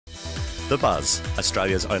The Buzz,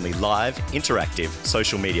 Australia's only live, interactive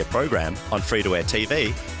social media program on free-to-air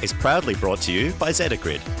TV, is proudly brought to you by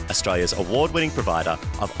Zetagrid, Australia's award-winning provider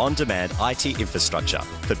of on-demand IT infrastructure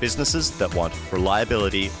for businesses that want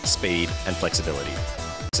reliability, speed and flexibility.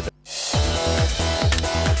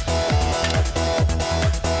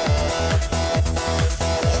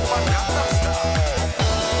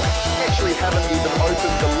 Actually haven't even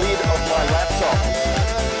opened the lid of my laptop.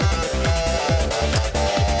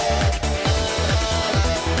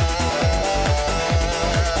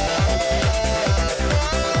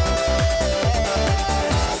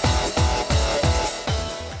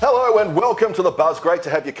 Hello and welcome to The Buzz. Great to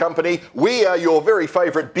have your company. We are your very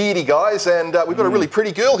favourite beardy guys, and we've got a really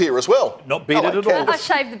pretty girl here as well. Not bearded at all. I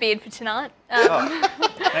shaved the beard for tonight.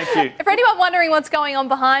 Thank you. For anyone wondering what's going on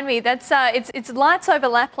behind me, that's it's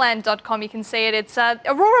lightsoverlapland.com. You can see it. It's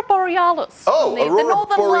Aurora Borealis. Oh, the Aurora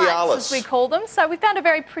Northern Borealis. Lights, as we call them. So we found a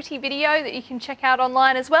very pretty video that you can check out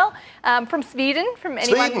online as well, from Sweden, from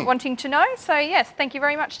anyone wanting to know. So yes, thank you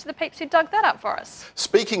very much to the peeps who dug that up for us.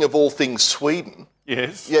 Speaking of all things Sweden,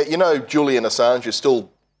 yes. Yeah, you know Julian Assange is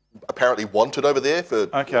still apparently wanted over there for.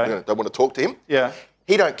 Okay. Don't want to talk to him. Yeah.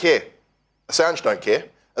 He don't care. Assange don't care.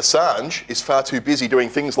 Assange is far too busy doing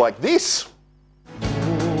things like this.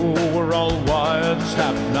 Oh, we're all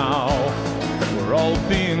wiretapped now. We're all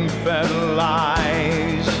being fed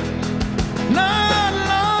lies. Not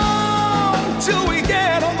long till we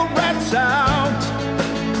get all the rats out.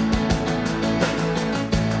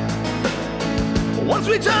 Once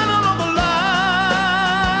we turn on all the lights,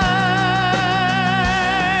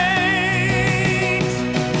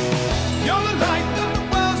 you're the light that the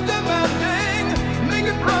world's demanding. Make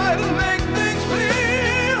it bright and make things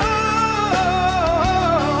clear.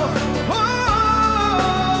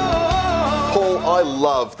 Paul, I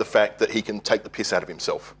love the fact that he can take the piss out of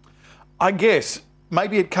himself. I guess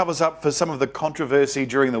maybe it covers up for some of the controversy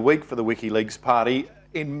during the week for the WikiLeaks party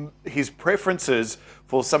in his preferences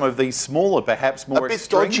for some of these smaller, perhaps more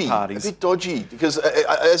extreme parties. A bit dodgy, because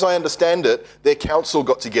as I understand it, their council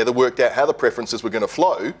got together, worked out how the preferences were going to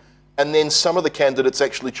flow, and then some of the candidates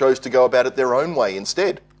actually chose to go about it their own way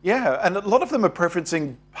instead. Yeah, and a lot of them are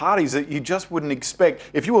preferencing parties that you just wouldn't expect.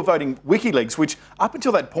 If you were voting WikiLeaks, which up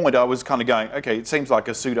until that point I was kind of going, okay, it seems like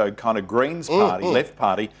a pseudo kind of Greens party, left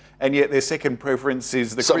party, and yet their second preference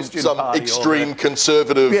is the Christian party. Some extreme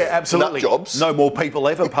conservative absolutely. nut jobs. No more people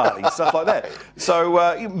ever party, stuff like that.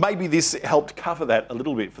 So maybe this helped cover that a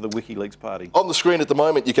little bit for the WikiLeaks party. On the screen at the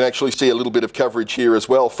moment, you can actually see a little bit of coverage here as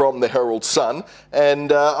well from the Herald Sun,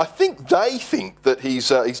 and I think they think that he's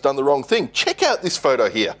done the wrong thing. Check out this photo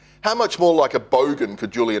here. How much more like a bogan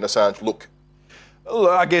could Julian Assange look? Well,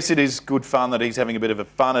 I guess it is good fun that he's having a bit of a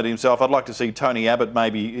fun at himself. I'd like to see Tony Abbott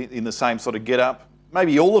maybe in the same sort of get-up.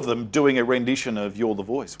 Maybe all of them doing a rendition of You're the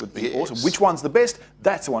Voice would be awesome. Which one's the best?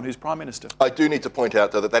 That's the one who's Prime Minister. I do need to point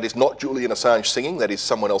out, though, that that is not Julian Assange singing. That is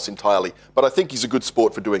someone else entirely. But I think he's a good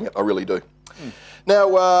sport for doing it. I really do.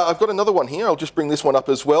 Now, I've got another one here. I'll just bring this one up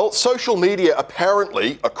as well. Social media,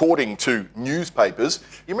 apparently, according to newspapers,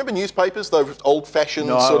 you remember newspapers, those old-fashioned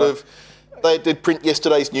sort of... They did print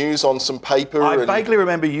yesterday's news on some paper. I vaguely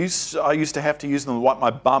remember I used to have to use them to wipe my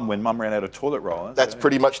bum when Mum ran out of toilet roll. That's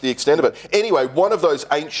pretty much the extent of it. Anyway, one of those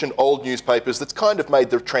ancient old newspapers that's kind of made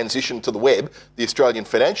the transition to the web, the Australian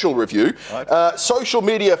Financial Review, social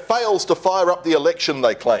media fails to fire up the election,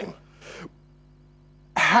 they claim.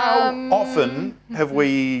 How often have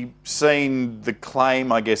we seen the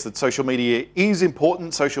claim, I guess, that social media is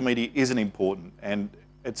important, social media isn't important, and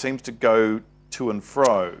it seems to go to and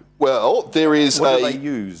fro? Well, there is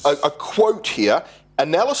a quote here.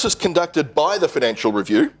 Analysis conducted by the Financial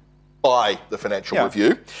Review,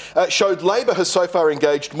 showed Labor has so far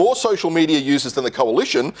engaged more social media users than the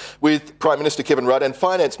Coalition, with Prime Minister Kevin Rudd and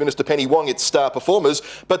Finance Minister Penny Wong its star performers,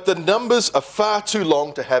 but the numbers are far too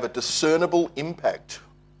long to have a discernible impact.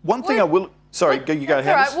 One thing I will... Sorry, you go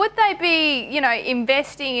ahead. Right. Would they be,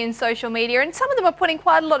 investing in social media? And some of them are putting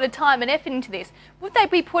quite a lot of time and effort into this. Would they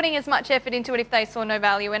be putting as much effort into it if they saw no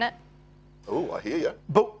value in it? Oh, I hear you.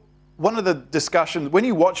 But one of the discussions, when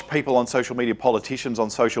you watch people on social media, politicians on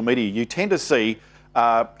social media, you tend to see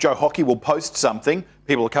Joe Hockey will post something,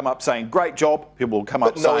 people will come up saying, great job, people will come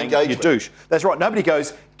up saying, you douche. That's right. Nobody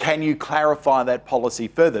goes, can you clarify that policy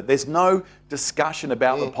further? There's no discussion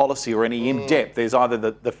about the policy or any in-depth. There's either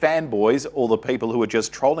the fanboys or the people who are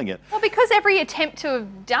just trolling it. Well, because every attempt to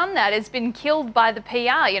have done that has been killed by the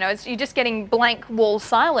PR. You're just getting blank wall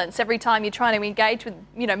silence every time you're trying to engage with,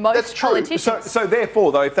 most politicians. So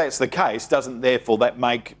therefore, though, if that's the case, doesn't therefore that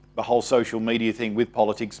make the whole social media thing with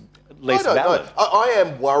politics less valid. I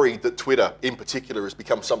am worried that Twitter, in particular, has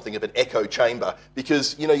become something of an echo chamber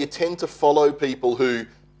because, you know, you tend to follow people who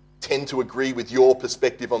tend to agree with your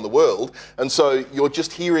perspective on the world, and so you're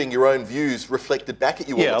just hearing your own views reflected back at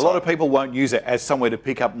you all the time. Yeah, a lot of people won't use it as somewhere to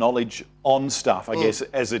pick up knowledge on stuff, I guess,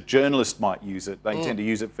 as a journalist might use it. They tend to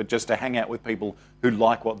use it for just to hang out with people who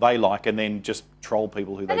like what they like and then just troll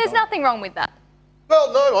people who they don't. And there's nothing wrong with that.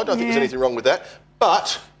 Well, no, I don't think there's anything wrong with that.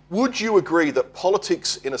 But would you agree that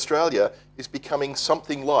politics in Australia is becoming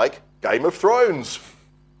something like Game of Thrones?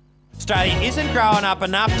 Australia isn't growing up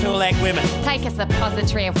enough to elect women. Take a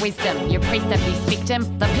suppository of wisdom. You priest of this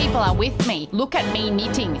victim. The people are with me. Look at me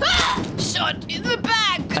knitting. Ah! Shot in the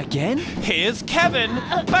back! Again? Here's Kevin.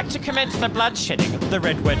 Back to commence the bloodshedding, the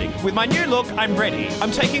red wedding. With my new look, I'm ready.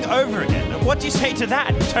 I'm taking over again. What do you say to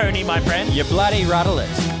that, Tony, my friend? You bloody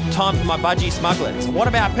ruddlers. Time for my budgie smugglers. What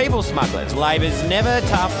about people smugglers? Labor's never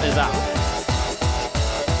tough as up.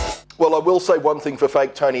 Well, I will say one thing for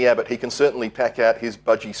fake Tony Abbott. He can certainly pack out his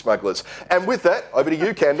budgie smugglers. And with that, over to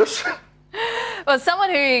you, Candice. Well, someone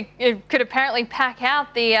who could apparently pack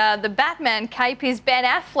out the Batman cape is Ben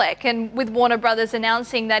Affleck, and with Warner Brothers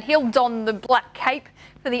announcing that he'll don the black cape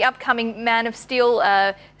for the upcoming Man of Steel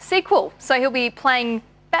sequel. So he'll be playing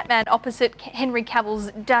Batman opposite Henry Cavill's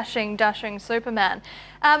dashing Superman.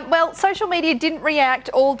 Well, social media didn't react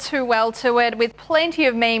all too well to it, with plenty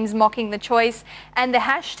of memes mocking the choice and the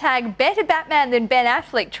hashtag Better Batman than Ben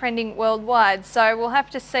Affleck trending worldwide. So we'll have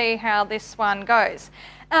to see how this one goes.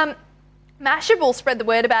 Mashable spread the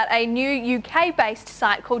word about a new UK-based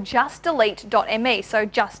site called justdelete.me, so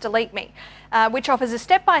Just Delete Me, which offers a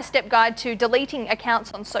step-by-step guide to deleting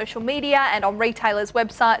accounts on social media and on retailers'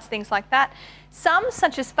 websites, things like that. Some,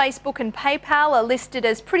 such as Facebook and PayPal, are listed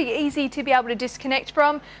as pretty easy to be able to disconnect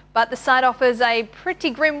from, but the site offers a pretty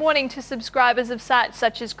grim warning to subscribers of sites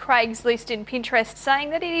such as Craigslist and Pinterest, saying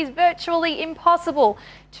that it is virtually impossible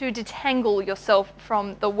to detangle yourself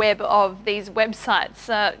from the web of these websites.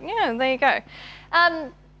 Yeah, there you go.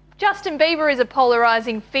 Justin Bieber is a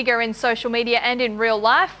polarising figure in social media and in real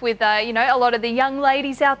life, with you know, a lot of the young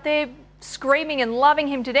ladies out there screaming and loving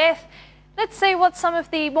him to death. Let's see what some of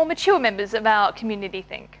the more mature members of our community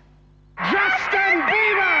think. Justin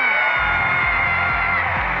Bieber!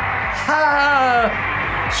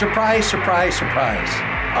 Ha! Surprise, surprise, surprise.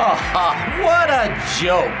 Oh, what a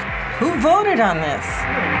joke. Who voted on this?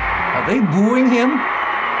 Are they booing him?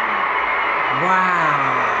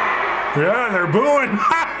 Wow. Yeah, they're booing.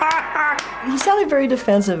 He sounded very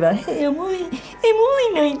defensive. Hey, I'm only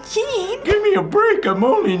 19. Give me a break, I'm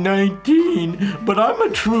only 19, but I'm a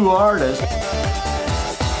true artist.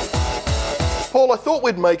 Paul, I thought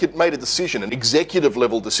we'd made a decision, an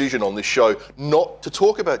executive-level decision on this show, not to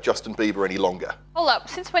talk about Justin Bieber any longer. Hold up,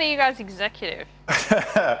 since when are you guys executive?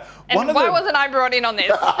 And why wasn't I brought in on this?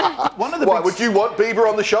 Why, would you want Bieber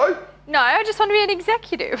on the show? No, I just want to be an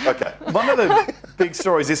executive. Okay. One of the big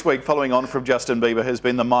stories this week following on from Justin Bieber has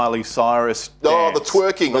been the Miley Cyrus dance. Oh, the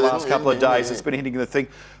twerking. The last couple of days, it's been hitting the thing.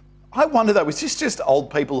 I wonder though, was this just old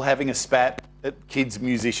people having a spat at kids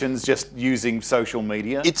musicians just using social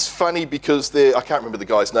media? It's funny because I can't remember the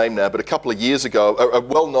guy's name now, but a couple of years ago, a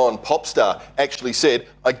well-known pop star actually said,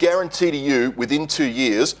 I guarantee to you, within 2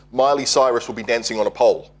 years, Miley Cyrus will be dancing on a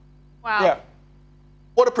pole. Wow. Yeah.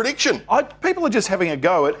 What a prediction. People are just having a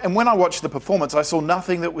go at, and when I watched the performance, I saw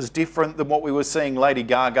nothing that was different than what we were seeing Lady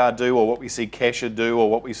Gaga do, or what we see Kesha do,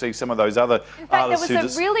 or what we see some of those other In fact, artists there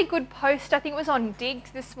was a really good post, I think it was on Dig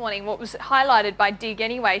this morning, what was highlighted by Dig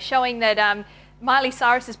anyway, showing that Miley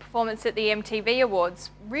Cyrus's performance at the MTV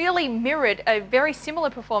Awards really mirrored a very similar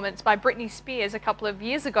performance by Britney Spears a couple of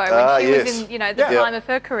years ago when she was in, you know, the time of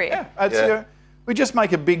her career. Yeah, we just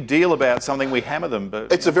make a big deal about something, we hammer them.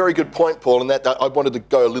 But it's a very good point, Paul, and that I wanted to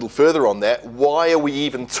go a little further on that. Why are we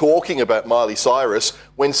even talking about Miley Cyrus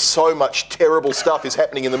when so much terrible stuff is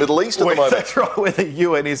happening in the Middle East at the moment? That's right, where the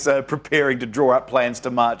UN is preparing to draw up plans to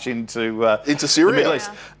march into Syria. The Middle East.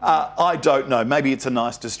 I don't know. Maybe it's a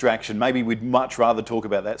nice distraction. Maybe we'd much rather talk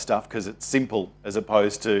about that stuff because it's simple as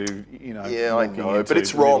opposed to, you know. Yeah, I know, but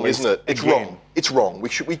it's wrong, isn't it? It's wrong. It's wrong.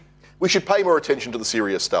 We should pay more attention to the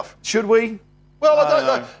serious stuff. Should we? Well, I don't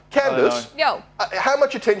know. Candice, Yo. How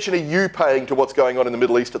much attention are you paying to what's going on in the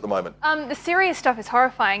Middle East at the moment? The serious stuff is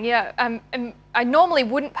horrifying, yeah. I normally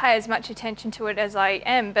wouldn't pay as much attention to it as I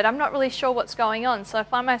am, but I'm not really sure what's going on, so I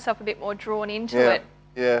find myself a bit more drawn into it.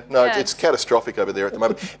 Yeah, no, it's catastrophic over there at the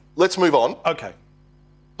moment. Let's move on. Okay.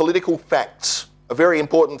 Political facts. A very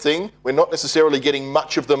important thing. We're not necessarily getting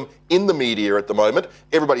much of them in the media at the moment.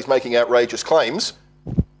 Everybody's making outrageous claims.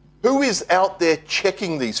 Who is out there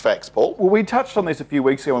checking these facts, Paul? Well, we touched on this a few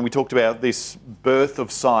weeks ago when we talked about this birth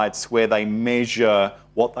of sites where they measure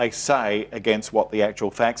what they say against what the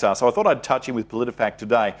actual facts are. So I thought I'd touch in with PolitiFact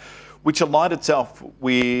today, which aligned itself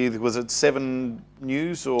with, was it 7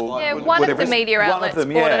 News or yeah, one of the media outlets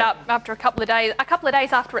brought it up after a couple of days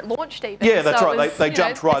after it launched even. Yeah, that's so right. They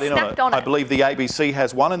jumped right in on it. I believe the ABC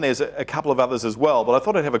has one, and there's a couple of others as well. But I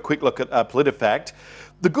thought I'd have a quick look at PolitiFact.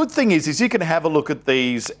 The good thing is you can have a look at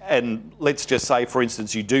these, and let's just say, for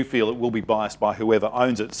instance, you do feel it will be biased by whoever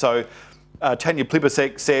owns it. So Tanya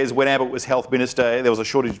Plibersek says when Abbott was health minister, there was a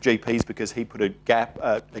shortage of GPs because he put a cap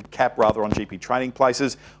on GP training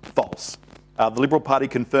places. False. The Liberal Party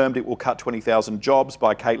confirmed it will cut 20,000 jobs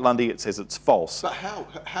by Kate Lundy. It says it's false. But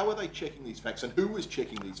how are they checking these facts, and who is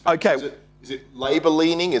checking these facts? Okay. Is it Labor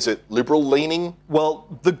leaning? Is it Liberal leaning? Well,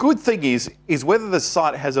 the good thing is whether the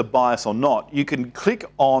site has a bias or not, you can click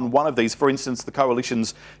on one of these. For instance, the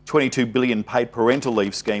Coalition's $22 billion paid parental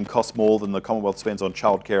leave scheme costs more than the Commonwealth spends on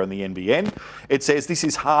childcare and the NBN. It says this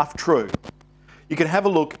is half true. You can have a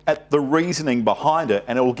look at the reasoning behind it,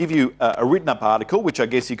 and it will give you a written up article, which I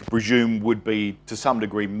guess you could presume would be, to some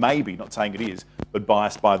degree, maybe, not saying it is, but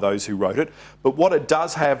biased by those who wrote it. But what it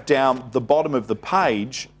does have down the bottom of the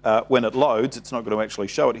page, when it loads, it's not going to actually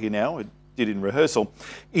show it here now, it did in rehearsal,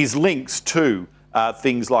 is links to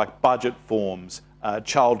things like budget forms,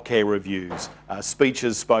 childcare reviews,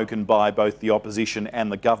 speeches spoken by both the opposition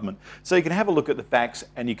and the government. So you can have a look at the facts,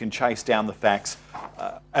 and you can chase down the facts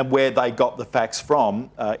and where they got the facts from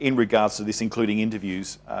in regards to this, including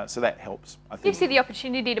interviews. So that helps, I think. Gives you the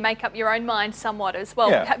opportunity to make up your own mind somewhat as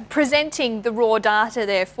well, Yeah. Presenting the raw data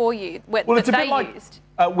there for you Well, that it's a bit they like used.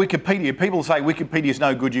 Wikipedia. People say Wikipedia's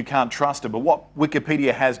no good, you can't trust it, but what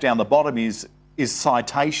Wikipedia has down the bottom is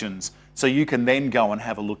citations. So you can then go and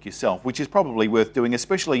have a look yourself, which is probably worth doing,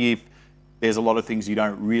 especially if there's a lot of things you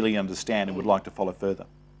don't really understand and would like to follow further.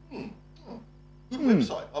 Good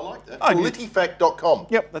website. I like that. PolitiFact.com.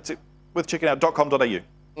 Yep, that's it. Worth checking out. .com.au.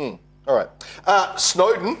 All right.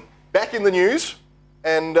 Snowden, back in the news.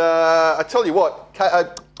 And I tell you what,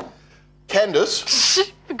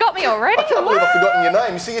 Candace. Forgot me already? I can't believe I've forgotten your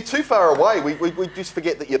name. You see, you're too far away. We just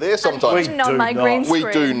forget that you're there sometimes. We do not.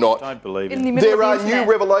 We do not. Don't believe it. There are new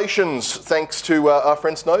revelations thanks to our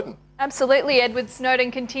friend Snowden. Absolutely. Edward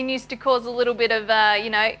Snowden continues to cause a little bit of,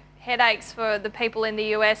 headaches for the people in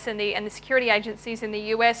the US and the security agencies in the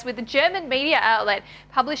US, with the German media outlet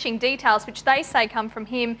publishing details which they say come from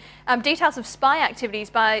him, details of spy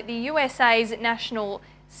activities by the USA's National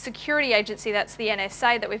Security Agency, that's the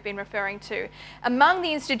NSA that we've been referring to. Among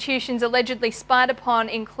the institutions allegedly spied upon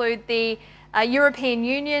include the European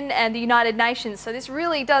Union and the United Nations. So this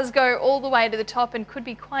really does go all the way to the top and could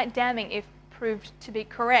be quite damning if proved to be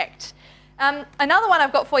correct. Another one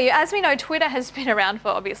I've got for you. As we know, Twitter has been around for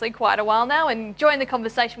obviously quite a while now, and join the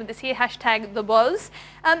conversation with us here, #TheBuzz.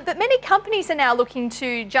 But many companies are now looking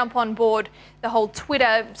to jump on board the whole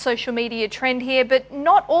Twitter social media trend here, but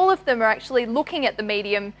not all of them are actually looking at the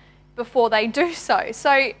medium before they do so.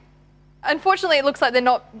 So unfortunately, it looks like they've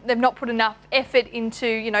not put enough effort into,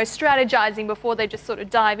 strategizing before they just sort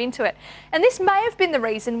of dive into it. And this may have been the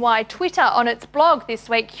reason why Twitter on its blog this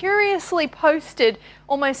week curiously posted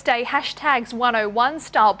almost a hashtags 101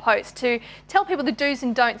 style post to tell people the do's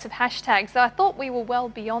and don'ts of hashtags. So I thought we were well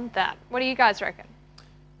beyond that. What do you guys reckon?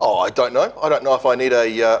 Oh, I don't know. I don't know if I need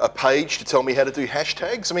a page to tell me how to do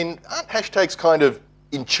hashtags. I mean, aren't hashtags kind of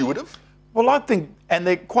intuitive? Well, I think, and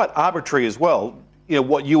they're quite arbitrary as well.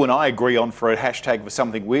 What you and I agree on for a hashtag for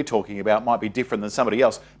something we're talking about might be different than somebody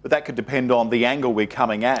else, but that could depend on the angle we're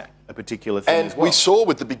coming at a particular thing as well. And we saw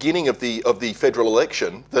with the beginning of the federal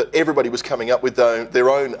election that everybody was coming up with their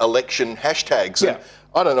own election hashtags. Yeah. And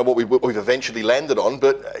I don't know what we've eventually landed on,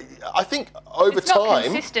 but I think over it's time... not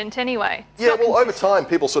consistent anyway. Over time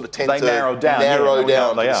people sort of tend to narrow down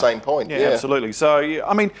to the same point. Yeah, absolutely. So,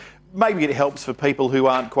 I mean, maybe it helps for people who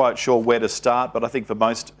aren't quite sure where to start, but I think for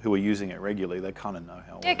most who are using it regularly, they kind of know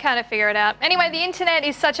how. You kind of figure it out. Anyway, the internet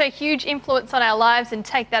is such a huge influence on our lives, and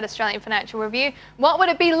take that, Australian Financial Review. What would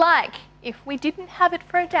it be like if we didn't have it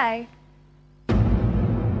for a day?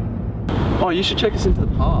 Oh, you should check us into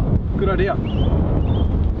the park. Good idea.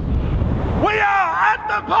 We are at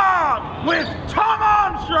the park with Tom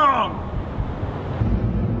Armstrong.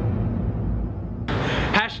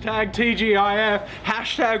 Hashtag TGIF,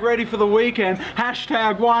 hashtag ready for the weekend,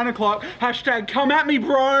 hashtag wine o'clock, hashtag come at me,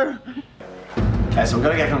 bro. Okay, so we've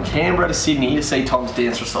got to go from Canberra to Sydney to see Tom's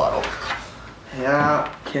dance recital.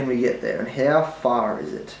 How can we get there and how far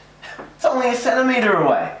is it? It's only a centimetre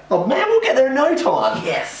away. Oh man, we'll get there in no time.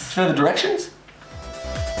 Yes. Do you know the directions?